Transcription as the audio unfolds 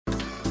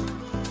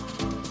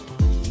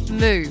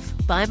Move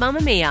by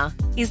Mamamia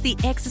is the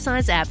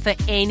exercise app for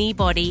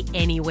anybody,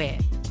 anywhere.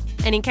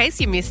 And in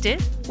case you missed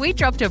it, we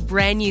dropped a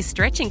brand new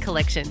stretching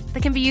collection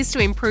that can be used to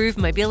improve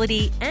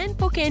mobility and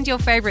bookend your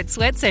favourite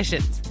sweat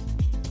sessions.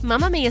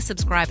 Mamamia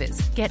subscribers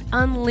get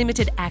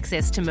unlimited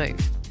access to Move,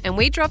 and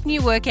we drop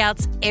new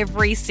workouts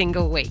every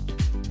single week.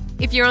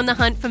 If you're on the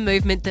hunt for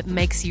movement that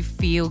makes you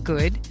feel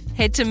good,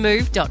 head to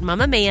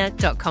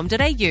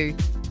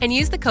move.mamamia.com.au and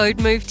use the code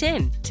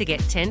MOVE10 to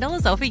get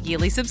 $10 off a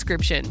yearly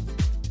subscription.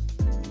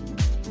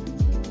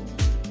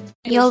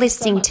 You're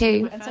listening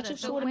to And such a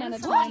short amount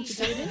of time to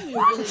do it in.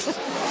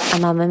 a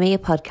Mamamia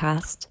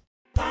podcast.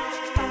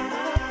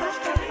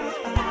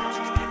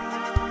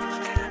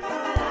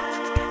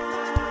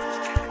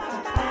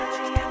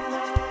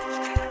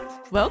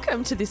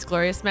 Welcome to This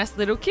Glorious Mess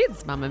Little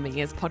Kids,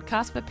 Mamamia's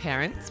podcast for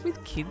parents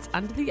with kids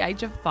under the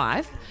age of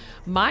 5.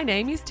 My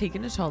name is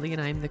Tegan Natoli and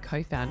I am the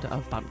co-founder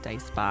of Bump Day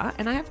Spa,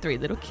 and I have 3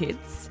 little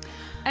kids.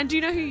 And do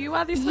you know who you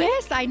are this week?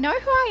 Yes, I know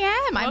who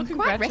I am. Well, I'm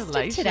quite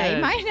rested today.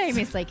 congratulations. My name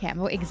is Lee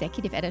Campbell,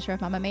 executive editor of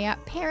Mamamia,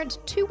 parent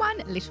to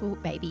one little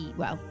baby,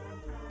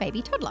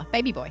 baby toddler,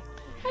 baby boy.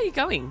 How are you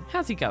going?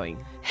 How's he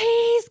going?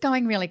 He's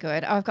going really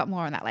good. Oh, I've got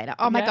more on that later.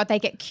 Oh my Yeah. God, they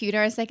get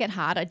cuter as they get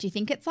harder. Do you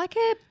think it's like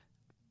a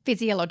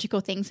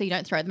physiological thing so you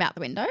don't throw them out the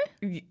window?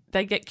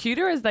 They get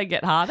cuter as they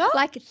get harder?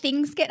 Like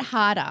things get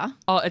harder.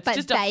 Oh, it's but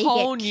just a they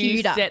whole get new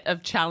cuter. set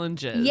of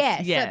challenges.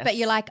 Yes. But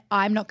you're like,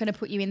 I'm not going to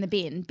put you in the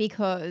bin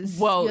because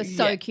you're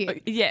so yeah.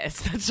 cute.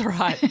 Yes, that's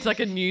right. It's like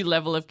a new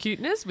level of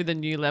cuteness with a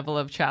new level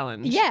of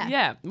challenge. Yeah.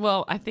 Yeah.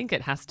 Well, I think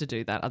it has to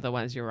do that.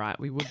 Otherwise, you're right.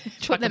 We would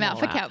chuck Put them out all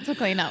for council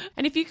cleanup.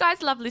 And if you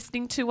guys love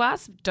listening to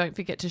us, don't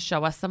forget to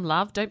show us some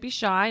love. Don't be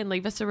shy and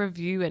leave us a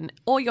review and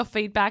all your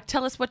feedback.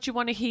 Tell us what you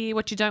want to hear,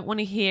 what you don't want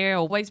to hear,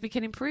 or ways we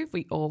can improve.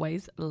 We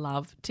always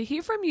love to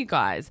hear from you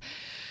guys.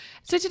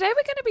 So today we're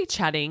going to be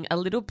chatting a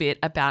little bit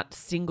about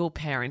single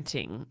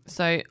parenting.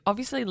 So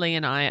obviously Lee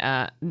and I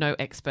are no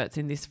experts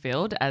in this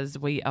field as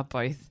we are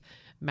both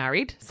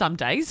married some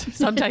days.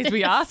 Some days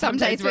we are. Some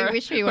days we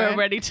wish we we're were.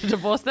 ready to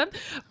divorce them.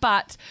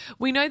 But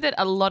we know that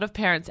a lot of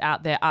parents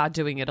out there are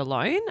doing it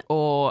alone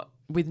or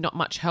with not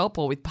much help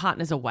or with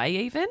partners away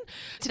even.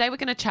 Today we're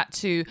going to chat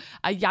to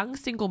a young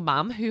single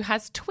mum who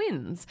has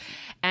twins,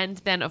 and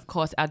then of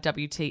course our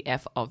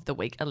WTF of the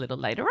week a little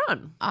later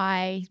on.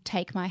 I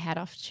take my hat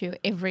off to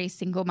every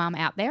single mum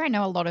out there. I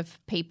know a lot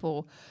of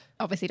people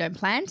obviously don't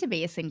plan to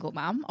be a single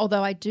mum,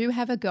 although I do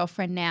have a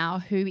girlfriend now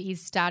who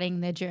is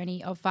starting the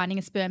journey of finding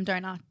a sperm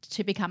donor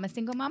to become a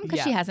single mum because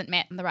Yeah. she hasn't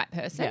met the right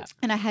person. Yeah.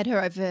 And I had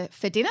her over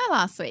for dinner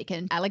last week,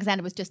 and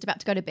Alexander was just about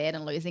to go to bed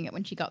and losing it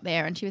when she got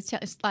there, and she was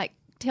just like,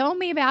 tell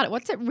me about it.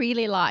 What's it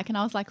really like? And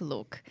I was like,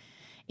 look,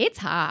 it's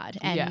hard.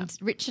 And Yeah.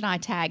 Rich and I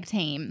tag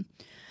team,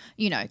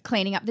 you know,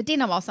 cleaning up the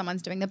dinner while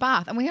someone's doing the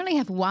bath. And we only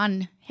have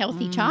one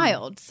healthy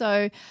child.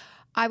 So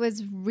I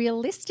was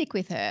realistic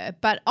with her.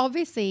 But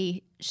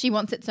obviously she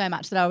wants it so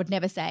much that I would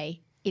never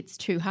say it's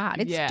too hard.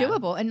 It's Yeah.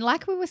 doable. And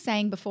like we were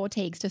saying before,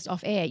 Teagues, just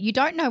off air, you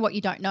don't know what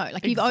you don't know.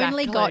 Like you've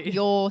only got Exactly.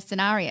 your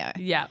scenario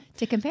Yeah.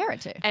 to compare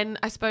it to. And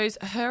I suppose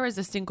her as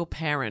a single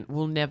parent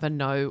will never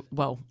know,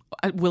 will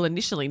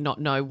initially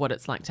not know what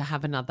it's like to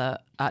have another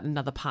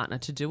partner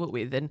to do it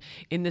with. And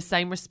in the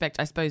same respect,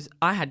 I suppose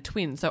I had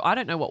twins, so I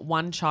don't know what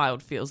one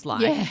child feels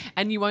like. Yeah.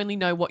 And you only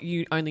know what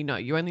you only know.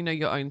 You only know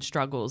your own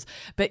struggles.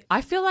 But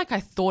I feel like I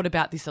thought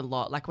about this a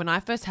lot. Like when I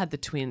first had the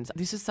twins,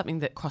 this is something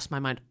that crossed my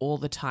mind all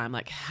the time.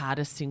 Like, how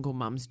do single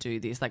mums do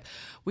this? Like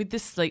with the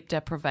sleep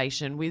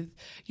deprivation, with,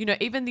 you know,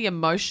 even the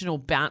emotional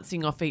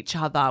bouncing off each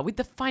other, with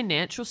the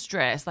financial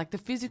stress, like the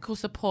physical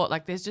support,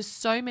 like there's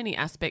just so many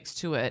aspects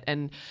to it.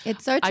 And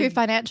It's so true.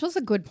 Financial's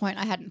a good point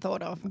I hadn't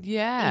thought of.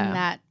 Yeah. In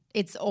that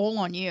it's all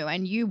on you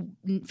and you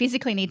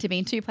physically need to be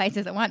in 2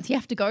 places at once. You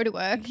have to go to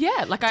work.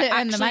 yeah, like to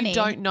I earn the actually money.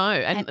 don't know.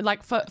 And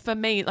like for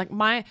me, like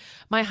my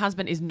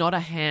husband is not a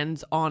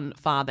hands-on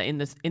father in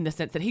the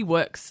sense that he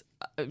works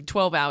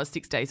 12 hours,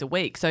 6 days a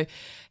week. So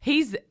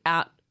he's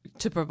out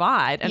to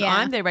provide and Yeah.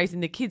 I'm there raising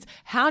the kids.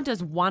 How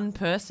does one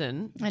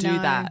person I do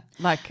know. that?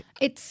 Like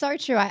It's so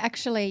true. I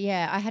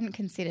hadn't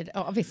considered,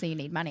 obviously you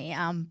need money,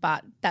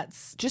 but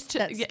that's just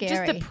that's just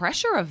scary. the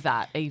pressure of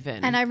that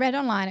even. And I read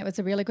online, it was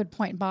a really good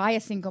point by a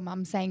single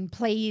mum saying,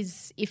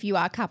 please, if you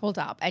are coupled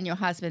up and your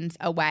husband's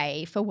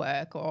away for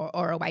work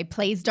or away,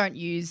 please don't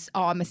use,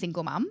 I'm a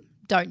single mum.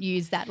 Don't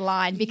use that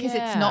line because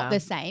it's Yeah. not the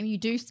same. You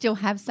do still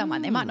have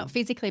someone. They might not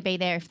physically be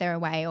there if they're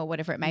away or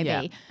whatever it may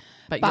Yeah. be.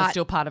 But you're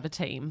still part of a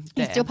team.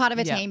 He's there. still part of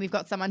a Yeah. team. We've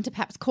got someone to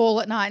perhaps call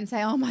at night and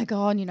say, oh my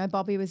God, you know,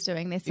 Bobby was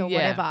doing this or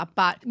Yeah. whatever.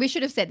 But we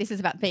should have said this is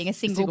about being a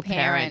single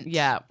parent.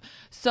 Yeah.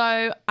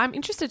 So I'm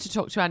interested to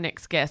talk to our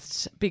next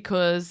guest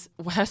because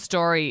her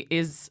story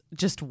is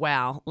just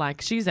wow.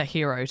 Like she's a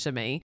hero to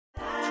me.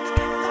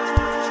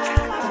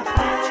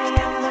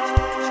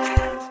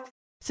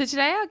 So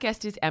today our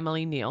guest is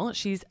Emily Neal.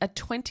 She's a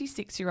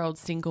 26-year-old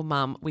single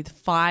mum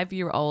with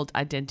 5-year-old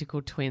identical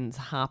twins,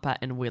 Harper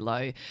and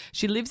Willow.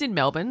 She lives in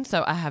Melbourne,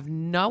 so I have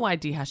no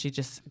idea how she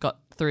just got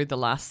through the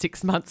last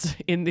 6 months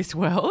in this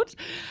world.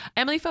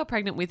 Emily fell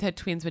pregnant with her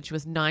twins when she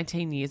was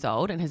 19 years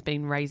old and has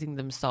been raising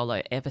them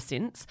solo ever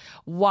since,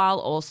 while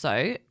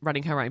also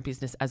running her own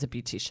business as a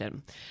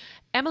beautician.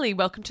 Emily,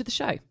 welcome to the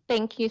show.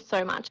 Thank you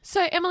so much.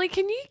 So, Emily,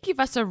 can you give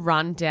us a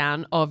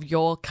rundown of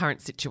your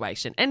current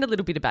situation and a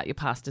little bit about your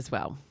past as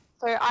well?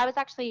 So I was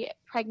actually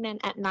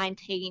pregnant at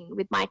 19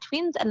 with my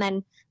twins and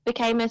then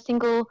became a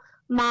single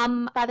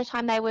mum by the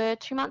time they were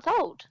 2 months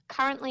old.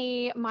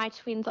 Currently, my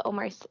twins are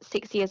almost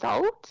 6 years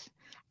old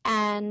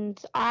and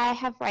I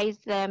have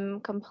raised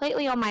them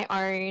completely on my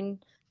own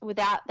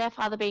without their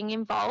father being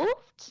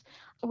involved.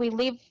 We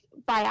live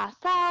by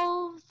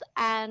ourselves,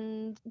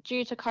 and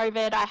due to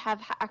COVID, I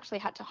have actually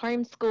had to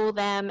homeschool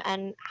them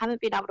and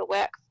haven't been able to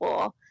work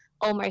for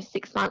almost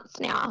 6 months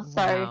now.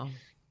 So Wow.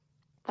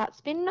 that's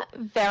been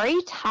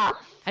very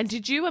tough. And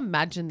did you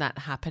imagine that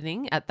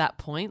happening at that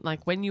point?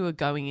 Like when you were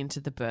going into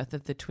the birth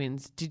of the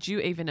twins, did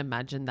you even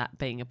imagine that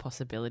being a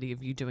possibility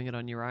of you doing it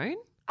on your own?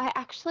 I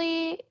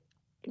actually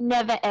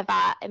never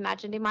ever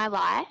imagined in my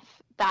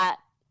life that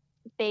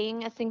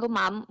being a single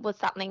mum was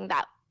something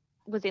that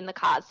was in the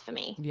cards for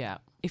me. Yeah.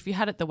 If you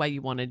had it the way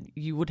you wanted,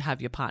 you would have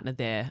your partner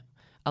there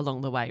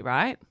along the way,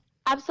 right?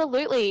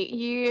 Absolutely.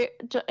 You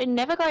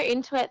never go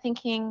into it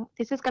thinking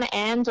this is going to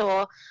end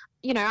or,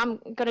 you know, I'm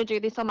going to do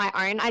this on my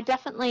own. I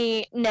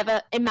definitely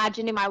never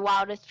imagined in my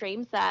wildest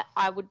dreams that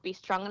I would be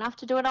strong enough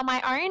to do it on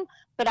my own.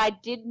 But I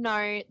did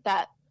know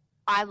that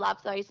I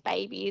love those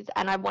babies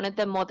and I wanted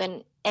them more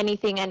than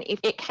anything. And if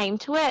it came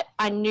to it,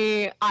 I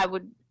knew I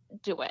would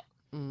do it.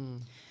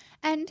 Mm.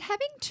 And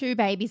having 2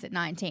 babies at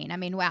 19, I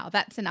mean, wow,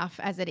 that's enough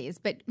as it is,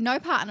 but no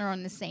partner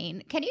on the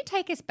scene. Can you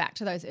take us back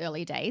to those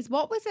early days?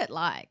 What was it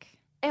like?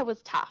 It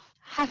was tough.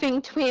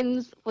 Having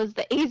twins was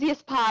the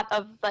easiest part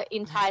of the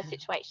entire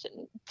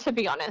situation, to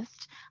be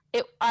honest.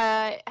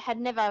 I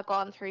had never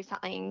gone through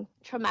something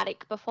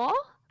traumatic before.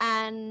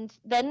 And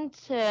then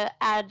to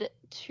add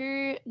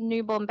 2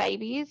 newborn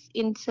babies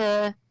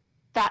into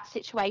that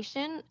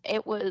situation,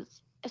 it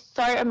was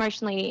so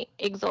emotionally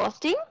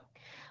exhausting.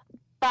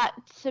 But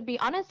to be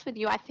honest with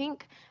you, I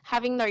think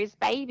having those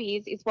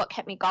babies is what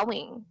kept me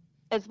going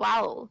as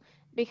well,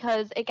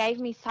 because it gave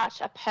me such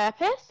a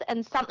purpose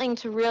and something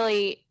to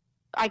really,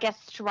 I guess,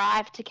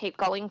 strive to keep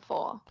going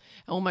for.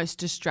 Almost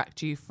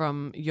distract you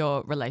from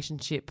your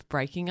relationship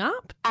breaking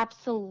up?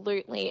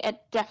 Absolutely. It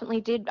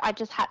definitely did. I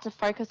just had to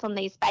focus on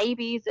these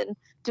babies and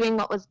doing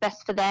what was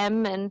best for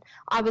them. And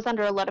I was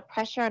under a lot of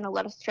pressure and a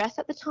lot of stress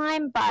at the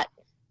time, but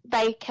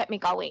they kept me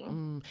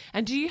going.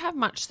 And do you have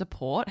much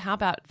support? How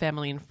about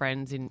family and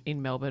friends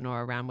in Melbourne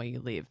or around where you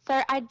live?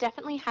 So I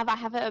definitely have. I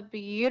have a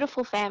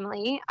beautiful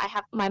family. I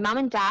have my mum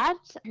and dad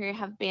who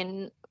have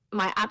been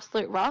my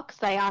absolute rocks.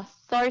 They are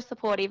so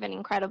supportive and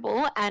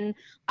incredible. And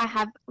I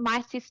have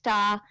my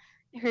sister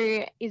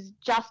who is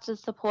just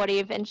as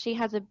supportive, and she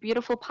has a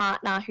beautiful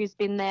partner who's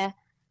been there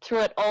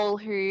through it all,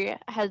 who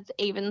has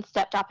even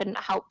stepped up and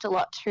helped a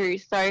lot too.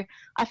 So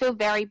I feel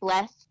very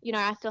blessed. You know,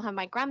 I still have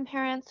my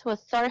grandparents who are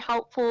so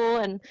helpful,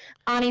 and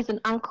aunties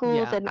and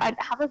uncles, and I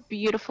have a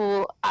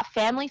beautiful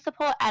family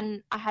support,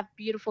 and I have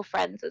beautiful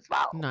friends as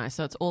well. Nice.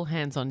 So it's all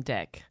hands on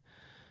deck.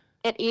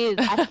 It is,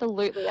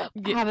 absolutely.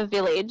 I have a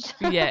village.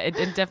 Yeah, it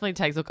definitely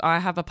takes. Look, I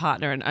have a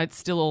partner and it's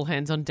still all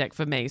hands on deck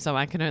for me, so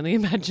I can only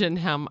imagine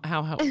how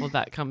helpful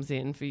that comes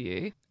in for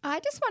you. I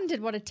just wondered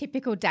what a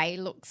typical day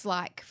looks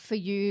like for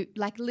you,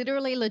 like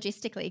literally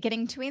logistically,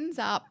 getting twins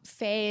up,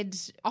 fed,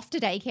 off to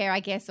daycare, I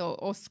guess,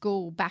 or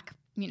school back,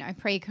 you know,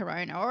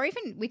 pre-corona, or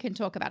even we can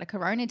talk about a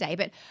corona day,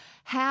 but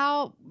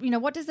how, you know,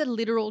 what does a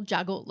literal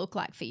juggle look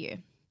like for you?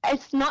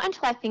 It's not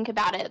until I think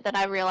about it that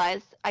I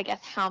realise, I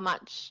guess, how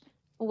much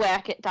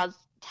work it does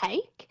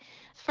take.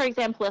 For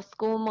example, a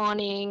school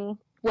morning,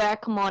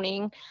 work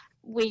morning,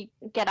 we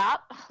get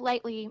up.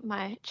 Lately,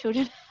 my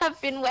children have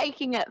been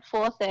waking at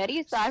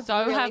 4:30,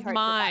 so really have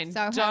mine.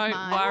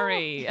 Don't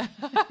worry.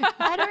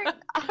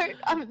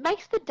 It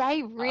makes the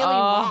day really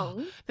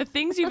long. The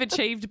things you've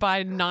achieved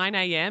by 9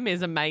 a.m.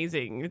 is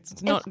amazing.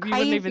 It's not. You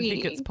wouldn't even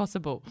think it's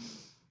possible.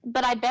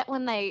 But I bet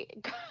when they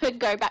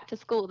go back to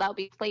school, they'll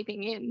be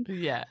sleeping in.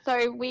 Yeah.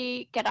 So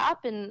we get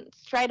up and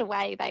straight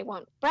away they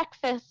want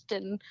breakfast,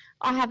 and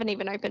I haven't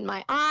even opened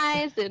my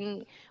eyes,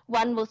 and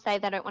one will say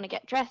they don't want to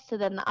get dressed, so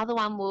then the other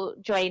one will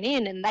join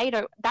in, and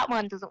that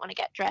one doesn't want to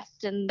get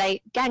dressed, and they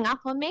gang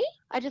up on me.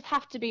 I just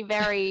have to be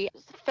very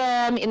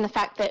firm in the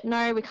fact that,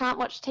 no, we can't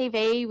watch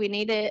TV. We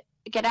need to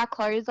get our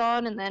clothes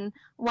on, and then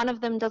one of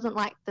them doesn't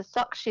like the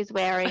socks she's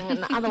wearing,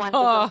 and the other one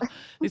doesn't.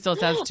 This all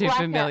sounds too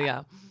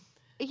familiar.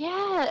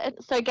 Yeah,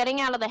 so getting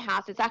out of the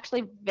house is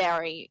actually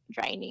very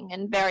draining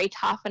and very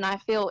tough, and I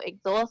feel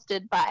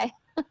exhausted by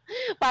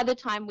the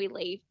time we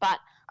leave. But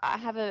I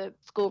have a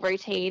school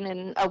routine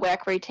and a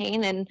work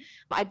routine, and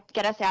I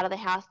get us out of the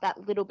house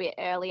that little bit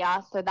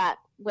earlier so that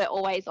we're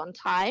always on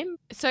time.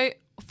 So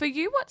for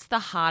you, what's the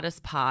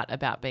hardest part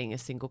about being a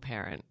single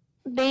parent?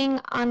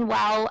 Being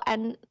unwell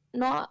and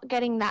not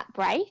getting that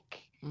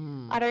break.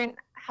 I don't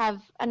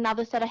have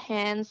another set of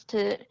hands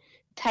to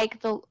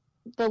take the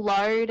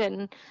load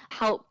and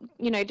help,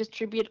 you know,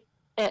 distribute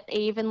it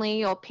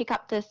evenly or pick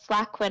up the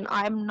slack when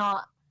I'm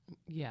not,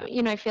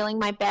 Yeah. feeling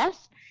my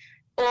best,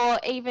 or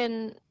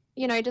even,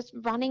 just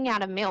running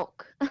out of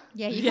milk.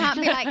 Yeah, you can't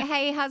be like,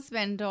 hey,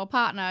 husband or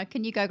partner,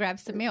 can you go grab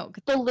some milk?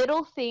 The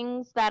little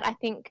things that I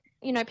think,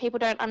 people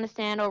don't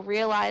understand or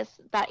realize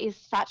that is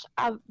such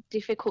a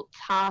difficult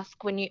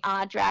task when you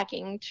are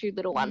dragging two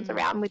little ones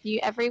around with you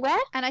everywhere.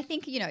 And I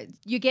think,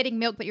 you're getting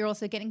milk, but you're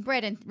also getting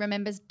bread and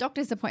remembers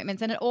doctor's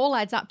appointments, and it all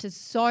adds up to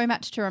so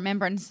much to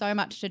remember and so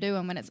much to do.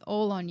 And when it's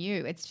all on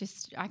you, it's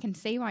just, I can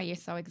see why you're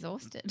so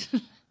exhausted.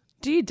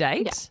 Do you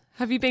date? Yeah.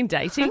 Have you been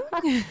dating?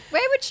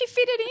 Where would she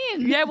fit it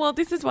in? Yeah, well,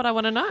 this is what I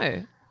want to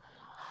know.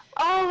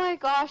 Oh my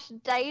gosh,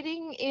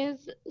 dating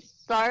is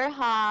so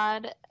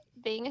hard.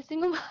 Being a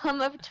single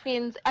mum of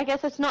twins, I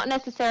guess it's not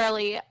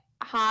necessarily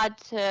hard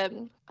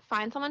to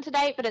find someone to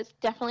date, but it's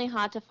definitely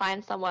hard to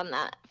find someone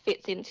that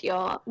fits into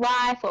your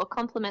life or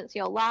complements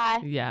your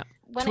life. Yeah.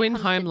 When it Twin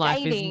comes to home life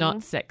is dating-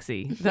 not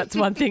sexy. That's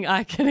one thing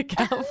I can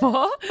account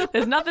for.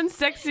 There's nothing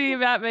sexy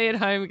about me at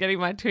home getting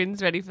my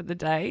twins ready for the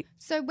day.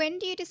 So when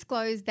do you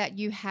disclose that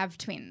you have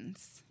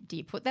twins? Do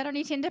you put that on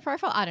your Tinder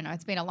profile? I don't know.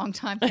 It's been a long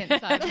time since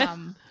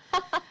I've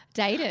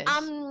dated.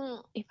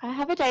 If I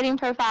have a dating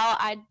profile,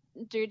 I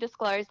do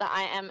disclose that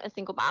I am a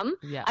single mum.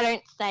 Yeah. I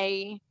don't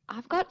say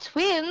I've got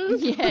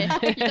twins. Yeah,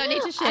 you don't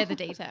need to share the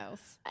details.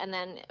 And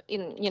then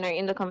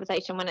in the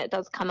conversation when it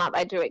does come up,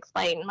 I do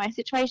explain my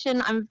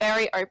situation. I'm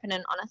very open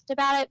and honest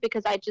about it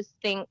because I just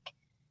think,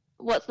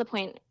 what's the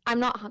point? I'm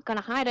not going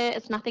to hide it.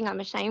 It's nothing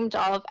I'm ashamed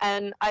of,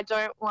 and I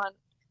don't want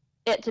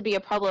it to be a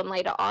problem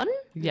later on.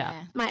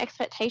 Yeah. My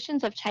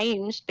expectations have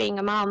changed being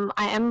a mum.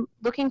 I am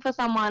looking for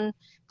someone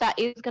that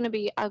is going to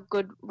be a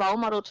good role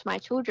model to my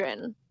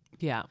children.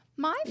 Yeah.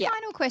 My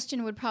final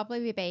question would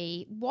probably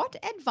be, what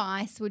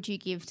advice would you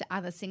give to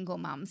other single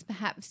mums?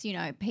 Perhaps,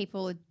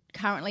 people are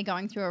currently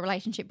going through a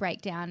relationship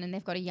breakdown and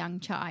they've got a young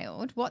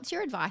child. What's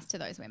your advice to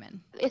those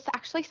women? It's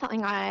actually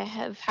something I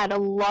have had a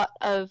lot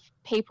of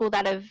people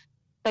that have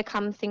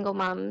become single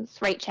mums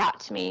reach out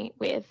to me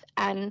with.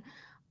 And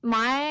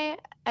my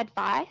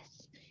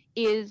advice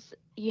is,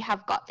 you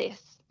have got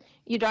this.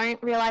 You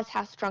don't realize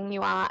how strong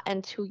you are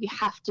until you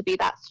have to be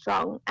that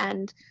strong,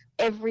 and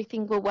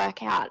everything will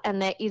work out,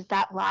 and there is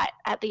that light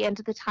at the end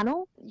of the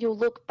tunnel. You'll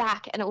look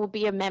back and it will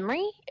be a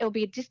memory. It will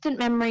be a distant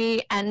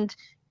memory, and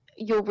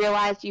you'll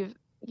realize you've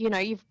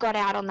got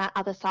out on that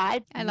other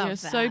side. I love You're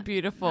that. so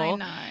beautiful. I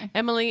know.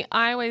 Emily,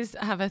 I always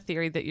have a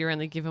theory that you're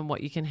only given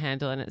what you can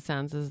handle, and it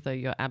sounds as though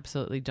you're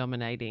absolutely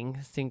dominating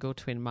single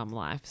twin mum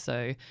life.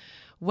 So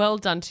well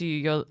done to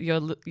you.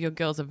 Your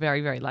girls are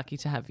very, very lucky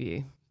to have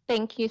you.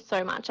 Thank you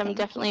so much. I'm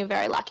definitely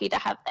very lucky to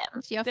have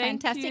them. You're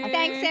Thank fantastic. you.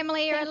 Thanks,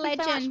 Emily. You're a Thank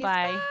you so much. legend.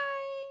 Bye.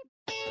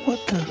 What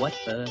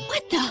the?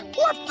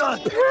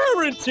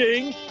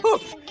 Parenting?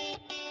 Oof.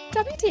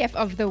 WTF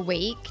of the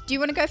week. Do you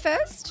want to go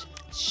first?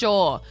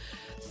 Sure.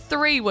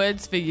 3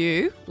 words for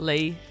you,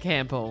 Lee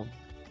Campbell.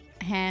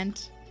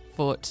 Hand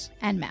Foot.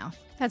 and mouth.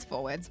 That's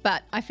 4 words,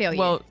 but I feel you.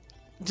 Well,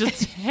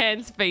 just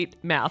hands,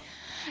 feet, mouth.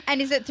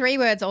 And is it 3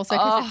 words also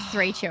because it's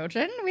 3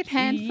 children with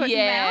hand, foot, and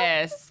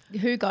Yes.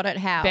 mouth? Who got it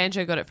how?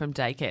 Banjo got it from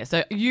daycare.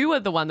 So you are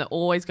the one that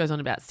always goes on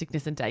about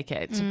sickness and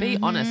daycare. To be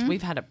honest,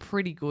 we've had a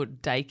pretty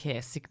good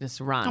daycare sickness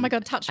run. Oh my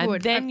God, touch and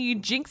wood. then you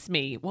jinx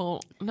me.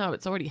 Well, no,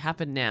 it's already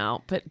happened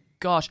now. But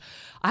gosh,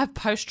 I have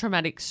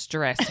post-traumatic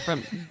stress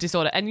from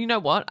disorder. And you know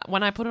what?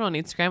 When I put it on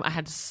Instagram, I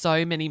had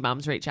so many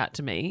mums reach out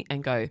to me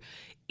and go,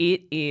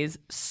 it is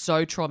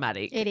so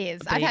traumatic. It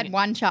is. I've had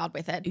 1 child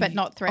with it, but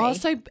not 3. Oh,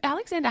 so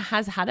Alexander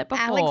has had it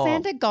before.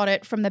 Alexander got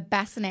it from the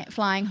bassinet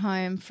flying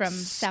home from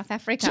South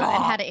Africa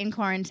and had it in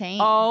quarantine.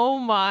 Oh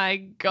my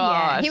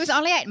gosh. Yeah. He was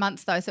only 8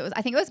 months though, so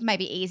I think it was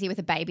maybe easier with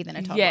a baby than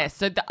a toddler. Yeah,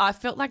 so I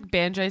felt like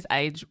Banjo's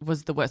age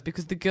was the worst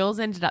because the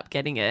girls ended up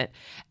getting it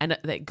and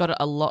they got it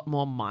a lot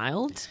more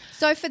mild.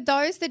 So for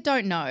those that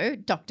don't know,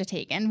 Dr.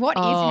 Tegan, what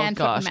is hand,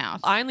 foot, and mouth?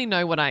 I only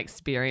know what I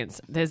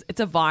experienced. It's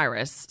a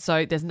virus,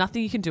 so there's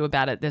nothing you can do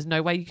about it. There's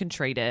no way you can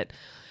treat it.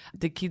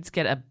 The kids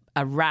get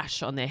a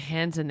rash on their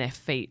hands and their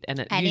feet, and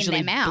it And in usually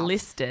their mouth.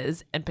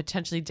 blisters and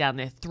potentially down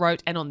their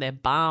throat and on their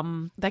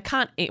bum. They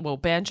can't eat. Well,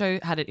 Banjo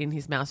had it in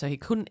his mouth, so he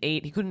couldn't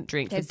eat. He couldn't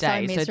drink They're for so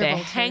days. So they're miserable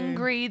too.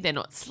 hangry. They're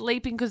not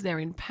sleeping because they're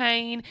in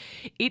pain.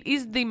 It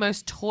is the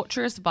most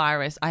torturous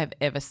virus I have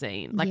ever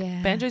seen. Like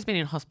Yeah. Banjo's been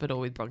in hospital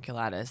with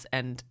bronchiolitis,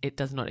 and it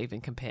does not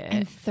even compare.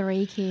 And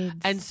 3 kids.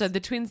 And so the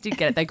twins did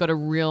get it. They got a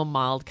real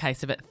mild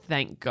case of it,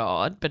 thank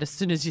God. But as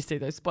soon as you see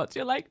those spots,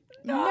 you're like,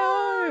 no,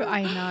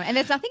 I know. And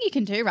there's nothing you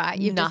can do, right?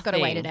 You've just got to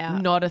wait it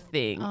out. Not a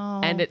thing. Oh.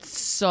 And it's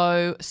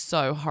so,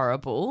 so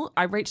horrible.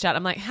 I reached out.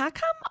 I'm like, how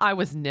come I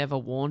was never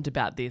warned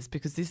about this?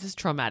 Because this is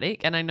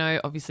traumatic. And I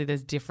know obviously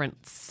there's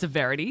different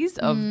severities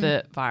of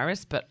the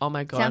virus, but oh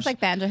my gosh. Sounds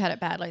like Banjo had it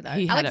badly though.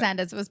 He had it.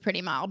 Alexander's was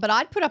pretty mild, but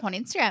I'd put up on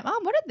Instagram, oh,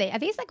 what are they? Are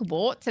these like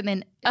warts? And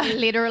then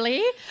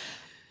literally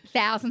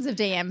thousands of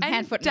DM,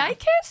 hand, foot, mouth.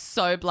 Daycare's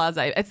so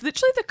blasé. It's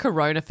literally the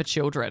corona for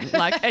children.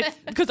 Like, it's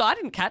because I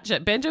didn't catch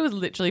it. Benjo was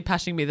literally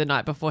pashing me the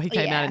night before he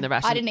came Yeah, out in the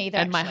rash. I didn't either,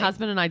 And my actually.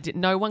 husband and I did.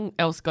 No one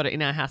else got it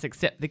in our house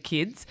except the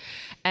kids.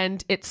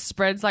 And it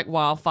spreads like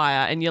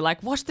wildfire. And you're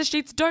like, wash the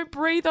sheets. Don't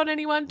breathe on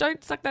anyone.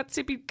 Don't suck that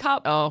sippy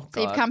cup. Oh, God.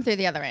 So you've come through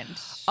the other end.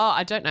 Oh,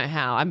 I don't know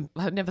how.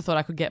 I never thought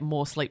I could get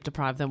more sleep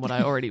deprived than what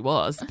I already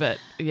was. But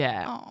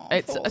yeah, Oh,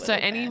 it's poor so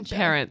little any Benjo.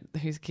 parent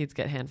whose kids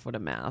get hand, foot,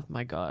 and mouth.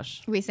 My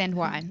gosh, We send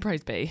wine.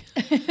 praise be.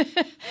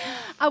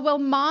 Well,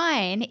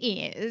 mine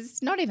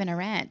is not even a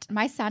rant.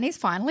 My son is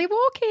finally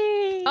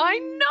walking. I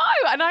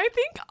know, and I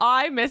think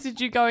I messaged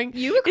you going,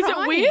 You were is it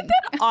weird crying.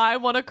 that I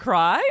want to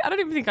cry? I don't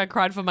even think I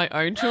cried for my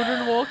own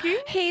children walking.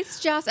 He's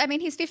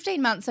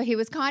 15 months, so he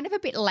was kind of a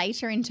bit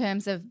later in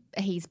terms of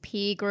his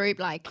peer group.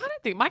 Like, I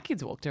don't think my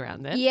kids walked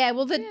around then. yeah,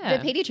 well, the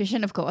Yeah.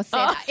 paediatrician, of course,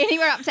 said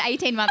anywhere up to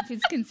 18 months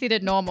is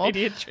considered normal.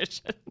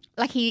 Pediatrician.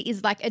 Like, he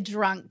is like a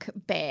drunk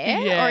bear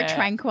or Yeah. a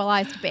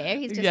tranquilized bear.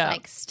 He's just Yeah.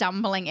 like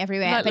stumbling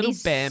everywhere. Like but little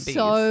he's Bambis.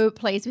 so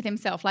pleased with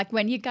himself. Like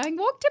when you're going,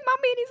 walk to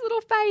mummy in his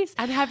little face.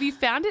 And have you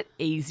found it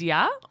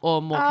easier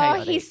or more Oh,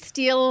 chaotic? he's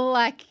still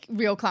like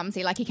real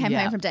clumsy. Like he came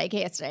Yeah. home from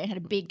daycare yesterday and had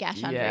a big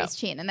gash under Yeah. his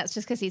chin. And that's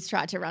just because he's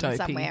tried to run Dopey.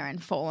 somewhere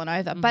and fallen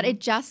over. But it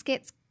just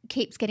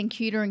keeps getting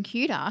cuter and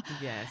cuter.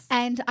 Yes.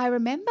 And I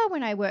remember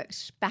when I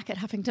worked back at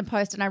Huffington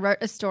Post and I wrote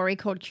a story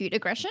called Cute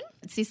Aggression.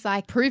 It's this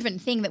like proven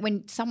thing that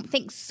when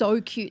something's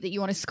so cute that you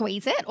want to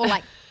squeeze it or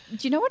like, do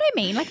you know what I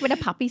mean? Like when a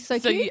puppy's so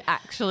So cute. you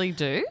actually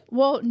do?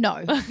 Well,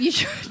 no, you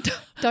should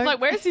don't. Like,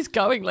 where is this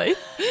going, Lee?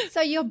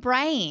 So your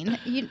brain,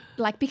 you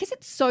like because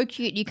it's so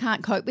cute, you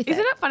can't cope with Isn't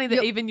it. it funny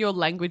that even your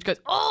language goes,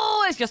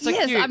 oh, it's just so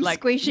Yes, cute. I'm like,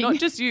 squishing. Not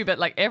just you, but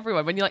like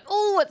everyone. When you're like,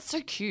 oh, it's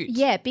so cute.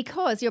 Yeah,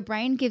 because your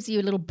brain gives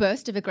you a little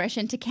burst of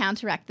aggression to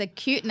counteract the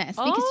cuteness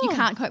because you Oh.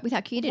 can't cope with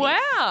how cute it is.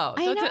 Wow.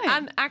 I So know. it's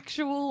an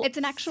actual It's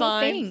an actual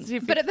thing.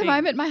 scientific But at the thing.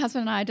 moment, my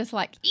husband and I are just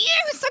like, yeah,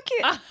 it's so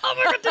cute. Oh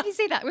my God, did you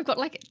see that? We've got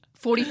like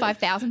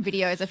 45,000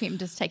 videos of him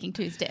just taking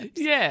 2 steps.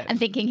 Yeah. And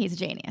thinking he's a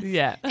genius.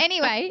 Yeah.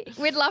 Anyway,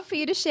 we'd love for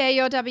you to share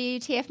your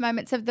WTF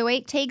moments of the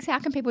week. Teagues, how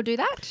can people do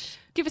that?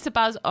 Give us a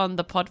buzz on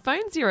the pod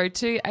phone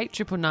 02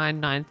 899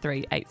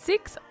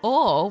 9386,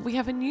 or we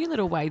have a new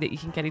little way that you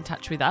can get in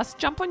touch with us.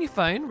 Jump on your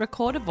phone,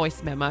 record a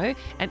voice memo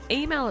and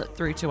email it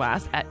through to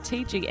us at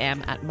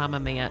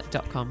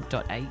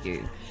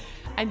tgm@mamamia.com.au.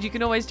 And you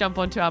can always jump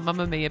onto our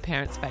Mamma Mia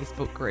Parents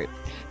Facebook group.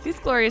 This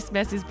glorious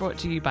mess is brought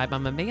to you by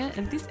Mamma Mia,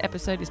 and this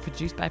episode is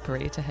produced by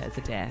Paria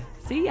Teherzadeh.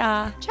 See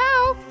ya!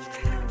 Ciao.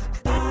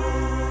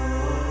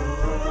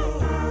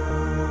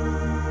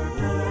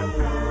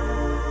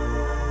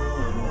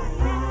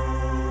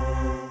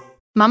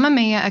 Mamma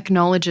Mia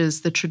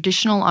acknowledges the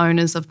traditional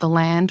owners of the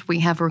land we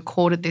have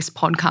recorded this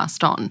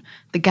podcast on,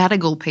 the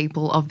Gadigal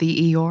people of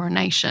the Eora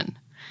Nation.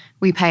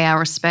 We pay our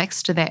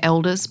respects to their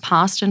elders,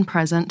 past and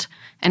present,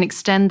 and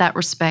extend that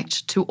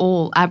respect to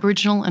all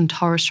Aboriginal and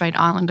Torres Strait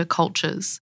Islander cultures.